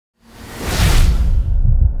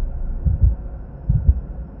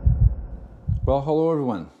Well, hello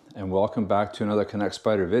everyone, and welcome back to another Connect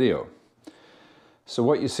Spyder video. So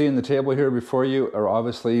what you see in the table here before you are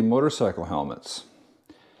obviously motorcycle helmets.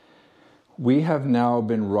 We have now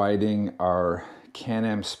been riding our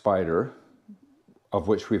Can-Am Spyder, of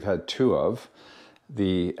which we've had two of.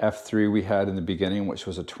 The F3 we had in the beginning, which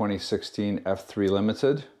was a 2016 F3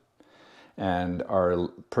 Limited, and our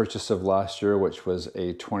purchase of last year, which was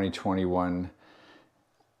a 2021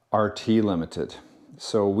 RT Limited.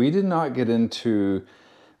 So we did not get into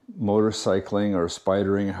motorcycling or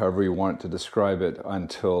spidering, however you want to describe it,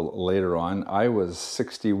 until later on. I was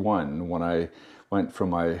 61 when I went for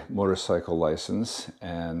my motorcycle license,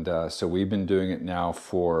 and so we've been doing it now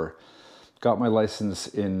got my license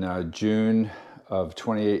in June of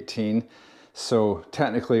 2018. So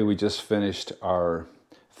technically we just finished our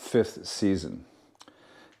 5th season.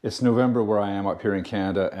 It's November where I am up here in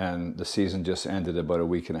Canada, and the season just ended about a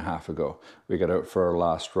week and a half ago. We got out for our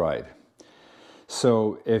last ride.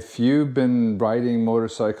 So if you've been riding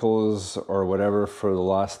motorcycles or whatever for the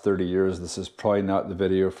last 30 years, this is probably not the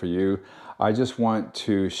video for you. I just want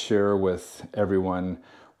to share with everyone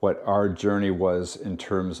what our journey was in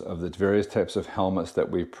terms of the various types of helmets that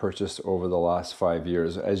we purchased over the last 5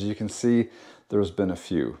 years. As you can see, there's been a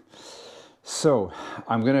few. So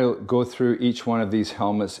I'm going to go through each one of these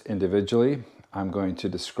helmets individually. I'm going to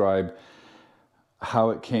describe how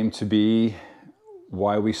it came to be,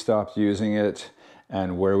 why we stopped using it,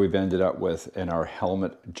 and where we've ended up with in our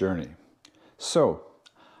helmet journey. So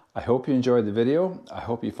I hope you enjoyed the video. I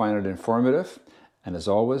hope you find it informative. And as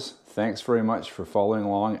always, thanks very much for following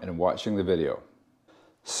along and watching the video.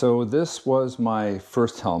 So this was my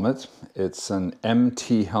first helmet. It's an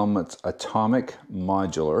MT Helmets Atomic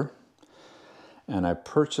Modular. And I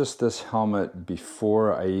purchased this helmet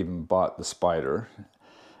before I even bought the Spyder.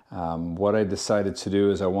 What I decided to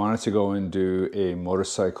do is I wanted to go and do a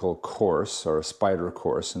motorcycle course, or a Spyder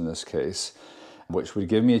course in this case, which would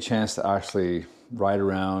give me a chance to actually ride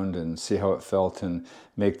around and see how it felt and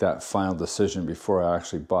make that final decision before I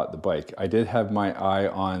actually bought the bike. I did have my eye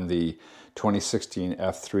on the 2016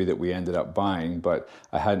 F3 that we ended up buying, but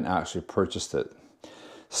I hadn't actually purchased it.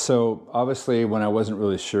 So obviously when I wasn't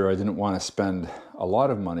really sure, I didn't want to spend a lot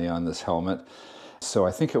of money on this helmet. So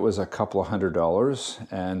I think it was a couple of $100,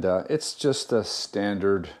 and it's just a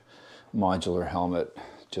standard modular helmet.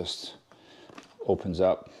 Just opens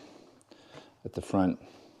up at the front,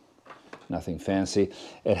 nothing fancy.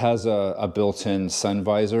 It has a built-in sun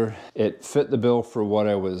visor. It fit the bill for what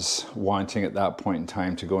I was wanting at that point in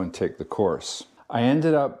time to go and take the course. I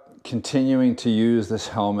ended up continuing to use this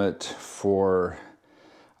helmet for,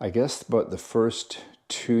 I guess, about the first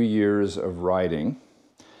 2 years of riding.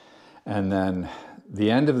 And then the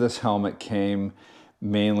end of this helmet came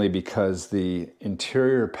mainly because the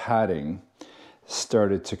interior padding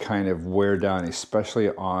started to kind of wear down, especially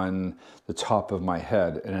on the top of my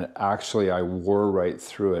head. And I wore right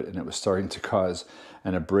through it, and it was starting to cause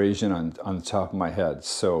an abrasion on the top of my head.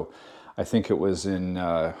 So I think it was in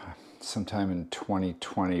sometime in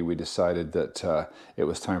 2020, we decided that it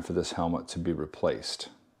was time for this helmet to be replaced.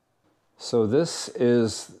 So this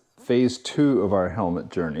is phase 2 of our helmet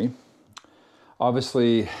journey.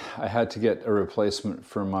 Obviously, I had to get a replacement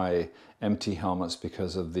for my MT helmets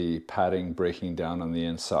because of the padding breaking down on the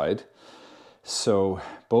inside. So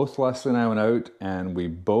both Leslie and I went out and we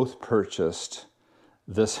both purchased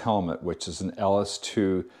this helmet, which is an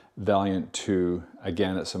LS2 Valiant II.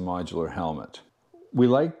 Again, it's a modular helmet. We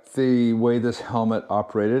liked the way this helmet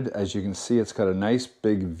operated. As you can see, it's got a nice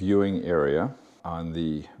big viewing area on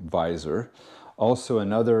the visor. Also,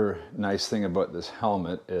 another nice thing about this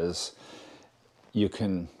helmet is you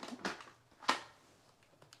can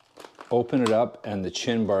open it up and the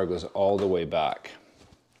chin bar goes all the way back.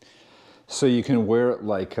 So you can wear it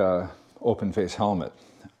like an open face helmet,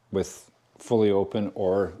 with fully open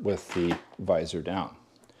or with the visor down.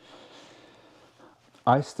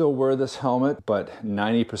 I still wear this helmet, but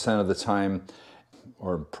 90% of the time,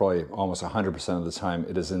 or probably almost 100% of the time,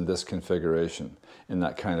 it is in this configuration, in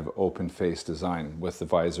that kind of open face design with the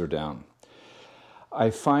visor down. I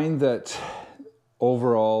find that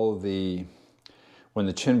overall, when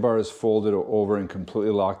the chin bar is folded over and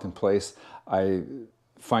completely locked in place, I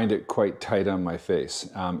find it quite tight on my face.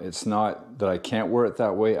 It's not that I can't wear it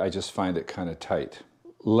that way, I just find it kind of tight.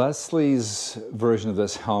 Leslie's version of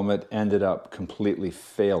this helmet ended up completely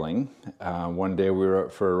failing. One day we were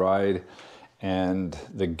out for a ride, and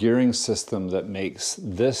the gearing system that makes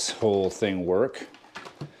this whole thing work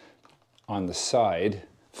on the side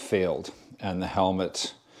failed, and the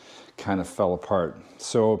helmet kind of fell apart.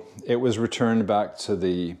 So it was returned back to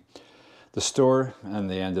the the store, and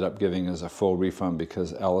they ended up giving us a full refund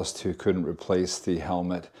because LS2 couldn't replace the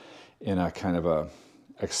helmet in a kind of a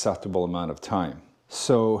acceptable amount of time.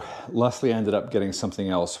 So Leslie ended up getting something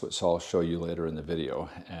else, which I'll show you later in the video,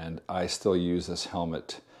 and I still use this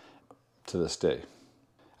helmet to this day.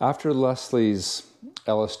 After Leslie's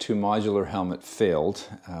LS2 modular helmet failed,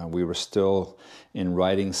 we were still in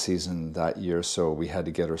riding season that year, so we had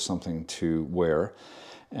to get her something to wear.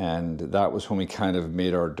 And that was when we kind of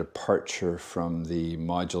made our departure from the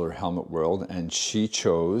modular helmet world, and she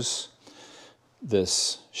chose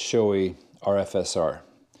this SHOEI RFSR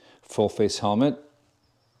full face helmet.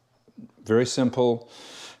 Very simple,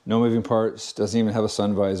 no moving parts, doesn't even have a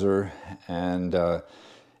sun visor, and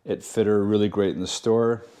it fit her really great in the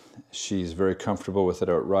store. She's very comfortable with it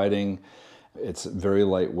out riding. It's very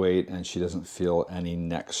lightweight, and she doesn't feel any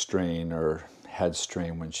neck strain or head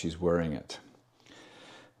strain when she's wearing it.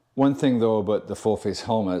 One thing though about the full face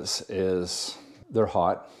helmets is they're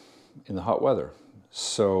hot in the hot weather.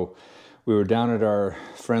 So we were down at our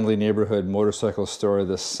friendly neighborhood motorcycle store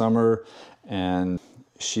this summer, and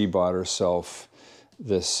she bought herself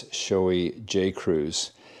this SHOEI J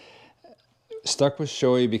Cruise. Stuck with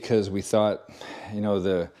SHOEI because we thought, you know,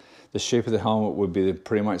 the shape of the helmet would be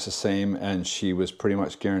pretty much the same, and she was pretty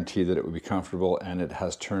much guaranteed that it would be comfortable, and it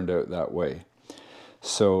has turned out that way.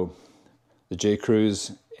 So the J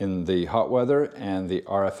Cruise in the hot weather and the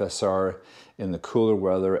RFSR in the cooler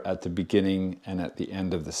weather at the beginning and at the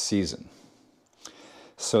end of the season.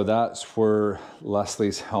 So that's where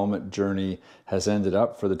Leslie's helmet journey has ended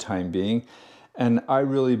up for the time being. And I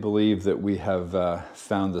really believe that we have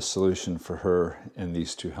found the solution for her in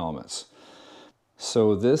these two helmets.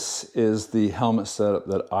 So this is the helmet setup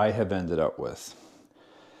that I have ended up with.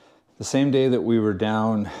 The same day that we were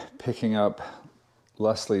down picking up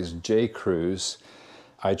Leslie's J Cruise,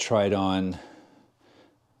 I tried on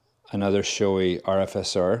another SHOEI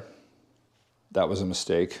RFSR. That was a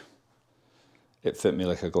mistake. It fit me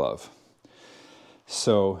like a glove.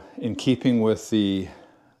 So in keeping with the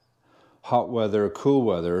hot weather, cool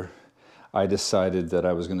weather, I decided that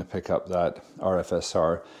I was going to pick up that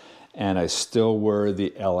RFSR, and I still wear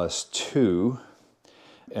the LS2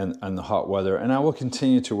 in the hot weather, and I will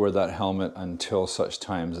continue to wear that helmet until such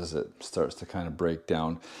times as it starts to kind of break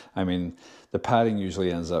down. I mean, the padding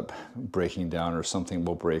usually ends up breaking down, or something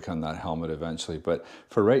will break on that helmet eventually, but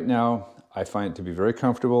for right now, I find it to be very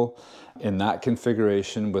comfortable in that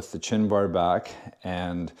configuration with the chin bar back,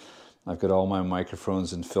 and I've got all my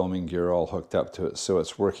microphones and filming gear all hooked up to it, so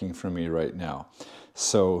it's working for me right now.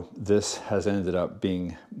 So this has ended up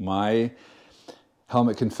being my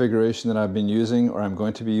helmet configuration that I've been using, or I'm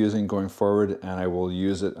going to be using going forward, and I will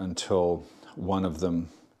use it until one of them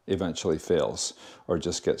eventually fails or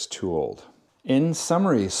just gets too old. In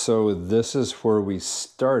summary, so this is where we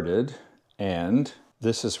started, and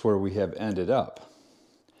this is where we have ended up.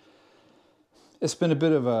 It's been a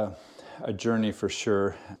bit of a journey for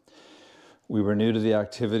sure. We were new to the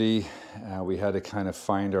activity. We had to kind of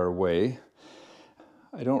find our way.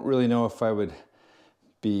 I don't really know if I would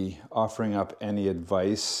be offering up any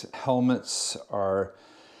advice. Helmets are,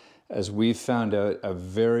 as we've found out, a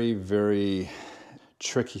very, very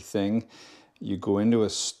tricky thing. You go into a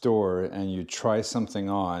store and you try something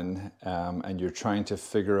on, and you're trying to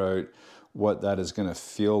figure out what that is going to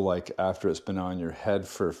feel like after it's been on your head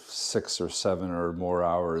for 6 or 7 or more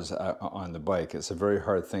hours on the bike. It's a very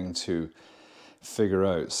hard thing to figure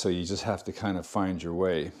out, so you just have to kind of find your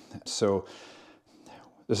way. So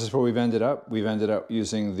this is where we've ended up. We've ended up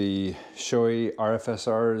using the SHOEI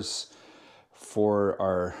RFSRs for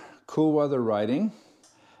our cool weather riding,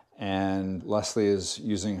 and Leslie is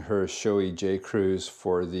using her SHOEI J Cruise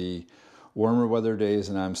for the warmer weather days,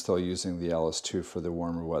 and I'm still using the LS2 for the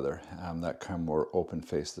warmer weather, that kind of more open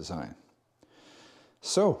face design.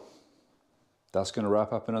 So that's going to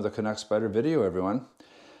wrap up another Can-Am Spyder video, everyone.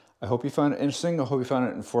 I hope you found it interesting. I hope you found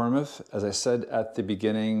it informative. As I said at the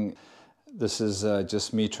beginning, this is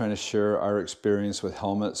just me trying to share our experience with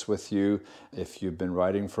helmets with you. If you've been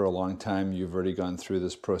riding for a long time, you've already gone through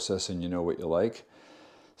this process and you know what you like.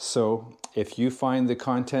 So if you find the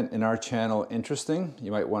content in our channel interesting,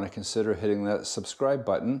 you might want to consider hitting that subscribe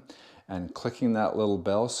button and clicking that little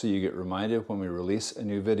bell so you get reminded when we release a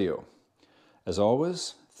new video. As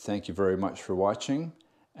always, thank you very much for watching,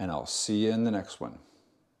 and I'll see you in the next one.